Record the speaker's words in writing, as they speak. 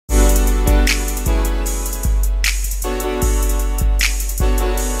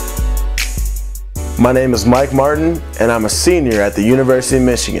My name is Mike Martin, and I'm a senior at the University of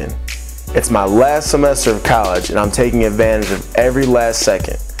Michigan. It's my last semester of college, and I'm taking advantage of every last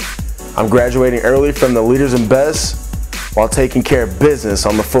second. I'm graduating early from the Leaders and Best while taking care of business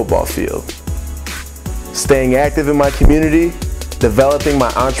on the football field. Staying active in my community, developing my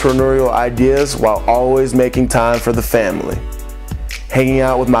entrepreneurial ideas while always making time for the family. Hanging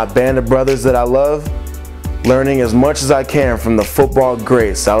out with my band of brothers that I love, learning as much as I can from the football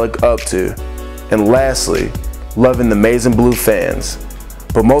greats I look up to, and lastly, loving the Maize and Blue fans.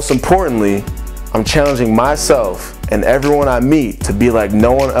 But most importantly, I'm challenging myself and everyone I meet to be like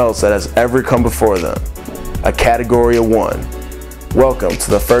no one else that has ever come before them. A category of one. Welcome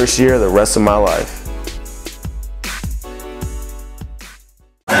to the first year of the rest of my life.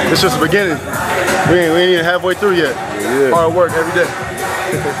 It's just the beginning. We ain't even halfway through yet. Yeah. Hard work every day.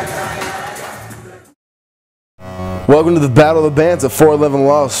 Welcome to the Battle of the Bands at 411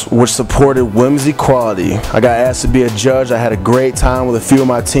 Lofts, which supported women's equality. I got asked to be a judge. I had a great time with a few of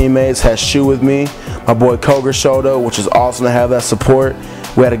my teammates. Had Shu with me, my boy Koger showed up, which is awesome to have that support.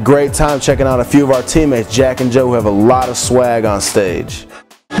 We had a great time checking out a few of our teammates, Jack and Joe, who have a lot of swag on stage.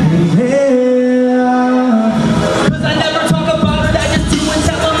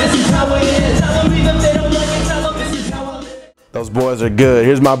 Those boys are good.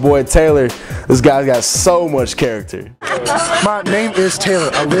 Here's my boy Taylor. This guy's got so much character. My name is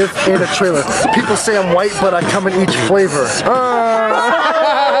Taylor. I live in a trailer. People say I'm white, but I come in each flavor.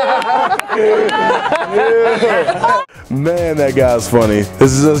 Man, that guy's funny.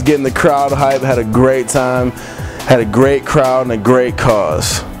 This is us getting the crowd hype. Had a great time. Had a great crowd and a great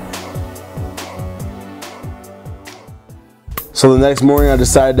cause. So the next morning I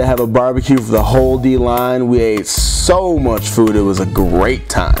decided to have a barbecue for the whole D-line. We ate so much food, it was a great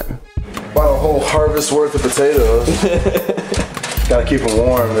time. Bought a whole harvest worth of potatoes. Gotta keep them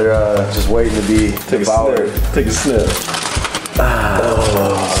warm, they're just waiting to be devoured. Take a sniff.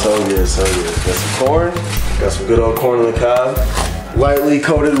 Oh, so good, so good. Got some corn, got some good old corn on the cob. Lightly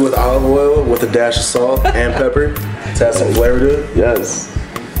coated with olive oil with a dash of salt and pepper to add some flavor to it. Yes.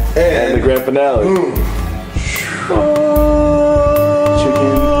 And the grand finale.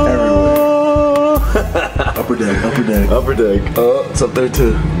 Upper deck, upper deck. Upper deck. Oh, it's up there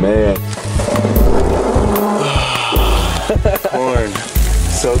too. Man. Corn.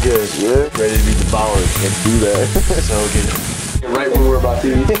 So good. Yeah. Ready to be devoured. Let's do that. So good. Right when we're about to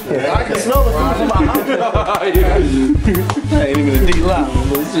eat. I can smell the food from my house. I ain't even a deep loud.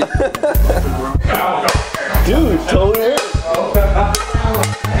 Dude, totally.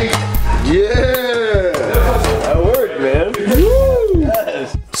 Yeah. That worked, man.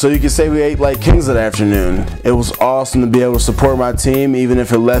 Yes. So you can say we ate like kings that afternoon. It was awesome to be able to support my team, even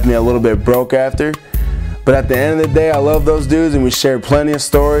if it left me a little bit broke after. But at the end of the day, I love those dudes, and we shared plenty of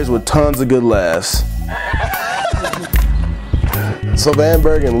stories with tons of good laughs. So Van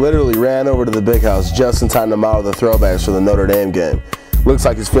Bergen literally ran over to the big house just in time to model the throwbacks for the Notre Dame game. Looks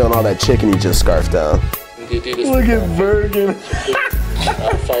like he's feeling all that chicken he just scarfed down. Look at Bergen.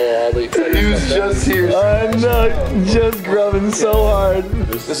 He was just here. I know, just grubbing so hard.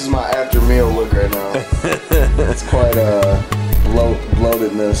 This is my after meal look right now. It's quite a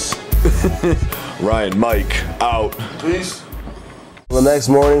bloatedness. Ryan, Mike, out. Please. The next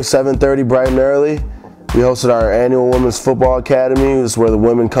morning, 7:30, bright and early, we hosted our annual Women's Football Academy. This is where the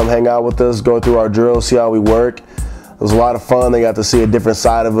women come hang out with us, go through our drills, see how we work. It was a lot of fun. They got to see a different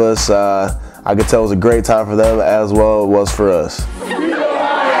side of us. I could tell it was a great time for them as well it was for us.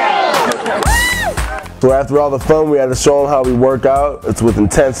 So after all the fun, we had to show them how we work out. It's with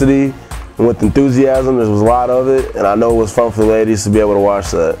intensity and with enthusiasm. There was a lot of it, and I know it was fun for the ladies to be able to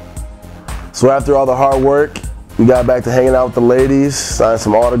watch that. So after all the hard work, we got back to hanging out with the ladies, signed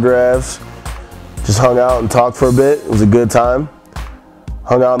some autographs, just hung out and talked for a bit. It was a good time.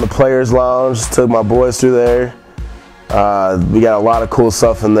 Hung out in the players' lounge, took my boys through there. We got a lot of cool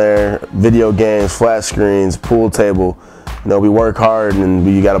stuff in there, video games, flat screens, pool table. You know, we work hard and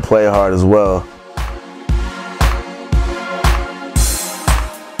we got to play hard as well.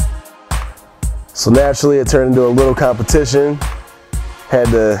 So naturally it turned into a little competition. Had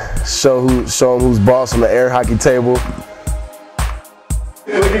to show them who's boss on the air hockey table.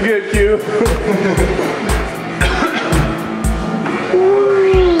 Looking good, Q.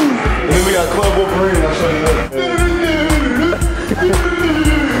 And then we got Club Wolverine, I'll show you that.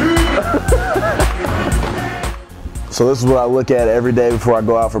 So this is what I look at every day before I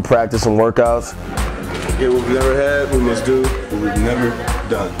go out for practice and workouts. Get what we've never had, we must do what we've never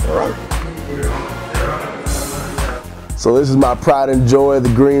done. All right. So this is my pride and joy, the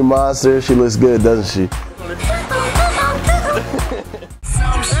green monster. She looks good, doesn't she?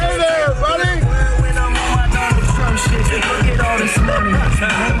 Hey there, buddy!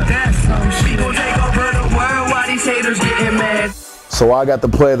 So I got to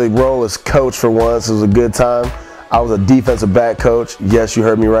play the role as coach for once. It was a good time. I was a defensive back coach. Yes, you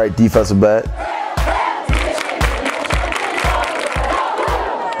heard me right, defensive back.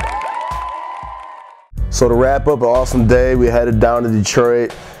 So to wrap up an awesome day, we headed down to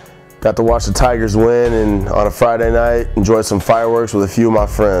Detroit. Got to watch the Tigers win, and on a Friday night, enjoyed some fireworks with a few of my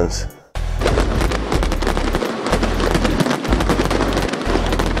friends.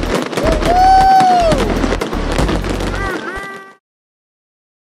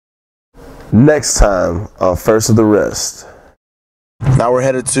 Next time on First of the Rest. Now we're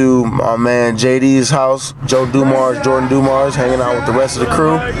headed to my man JD's house, Joe Dumars, Jordan Dumars, hanging out with the rest of the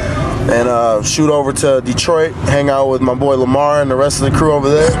crew. And shoot over to Detroit, hang out with my boy Lamar and the rest of the crew over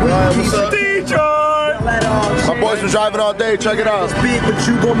there. What's up? Detroit! My boys been driving all day, check it out. Big, but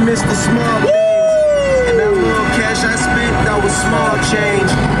you gon' miss the small things. And that little cash I spent, that was small change.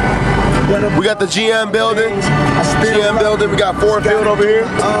 We got the GM building. We got Ford Field over here.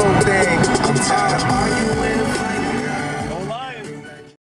 Oh, dang. I'm tired of arguing.